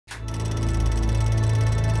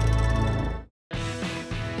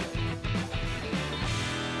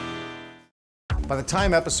By the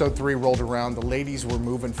time episode 3 rolled around, the ladies were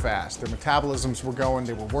moving fast. Their metabolisms were going,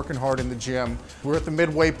 they were working hard in the gym. We're at the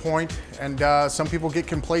midway point, and some people get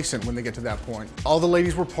complacent when they get to that point. All the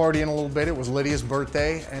ladies were partying a little bit. It was Lydia's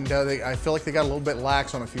birthday, and I feel like they got a little bit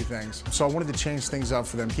lax on a few things. So I wanted to change things up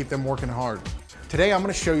for them, keep them working hard. Today, I'm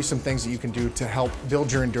gonna show you some things that you can do to help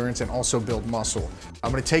build your endurance and also build muscle.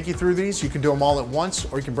 I'm gonna take you through these. You can do them all at once,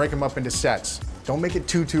 or you can break them up into sets. Don't make it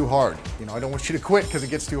too hard. You know, I don't want you to quit because it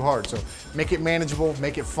gets too hard. So make it manageable,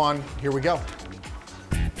 make it fun. Here we go.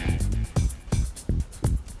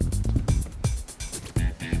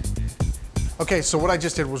 Okay, so what I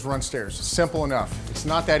just did was run stairs. Simple enough. It's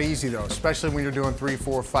not that easy though, especially when you're doing 3,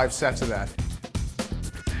 4, 5 sets of that.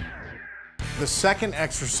 The second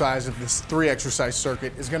exercise of this 3 exercise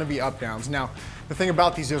circuit is gonna be up downs. Now, the thing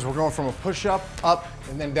about these is we're going from a push up,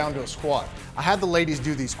 and then down to a squat. I had the ladies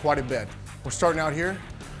do these quite a bit. We're starting out here,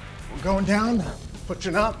 we're going down,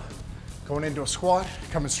 pushing up, going into a squat,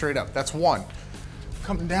 coming straight up. That's 1.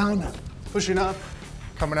 Coming down, pushing up,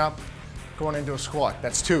 coming up, going into a squat.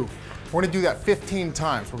 That's 2. We're gonna do that 15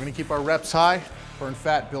 times. We're gonna keep our reps high, burn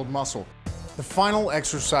fat, build muscle. The final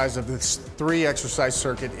exercise of this 3 exercise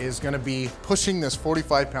circuit is gonna be pushing this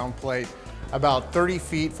 45-pound plate about 30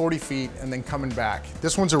 feet, 40 feet, and then coming back.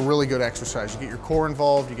 This one's a really good exercise. You get your core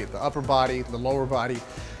involved, you get the upper body, the lower body.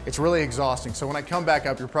 It's really exhausting. So when I come back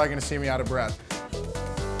up, you're probably gonna see me out of breath.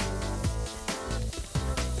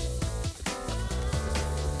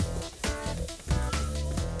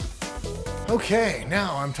 Okay,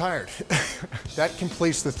 now I'm tired. That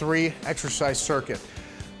completes the 3 exercise circuit.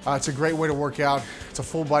 It's a great way to work out. It's a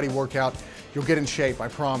full body workout. You'll get in shape, I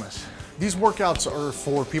promise. These workouts are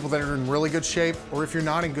for people that are in really good shape, or if you're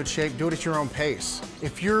not in good shape, do it at your own pace.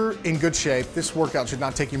 If you're in good shape, this workout should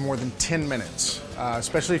not take you more than 10 minutes,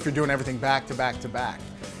 especially if you're doing everything back to back to back.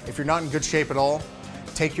 If you're not in good shape at all,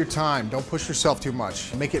 take your time. Don't push yourself too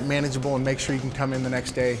much. Make it manageable and make sure you can come in the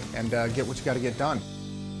next day and get what you got to get done.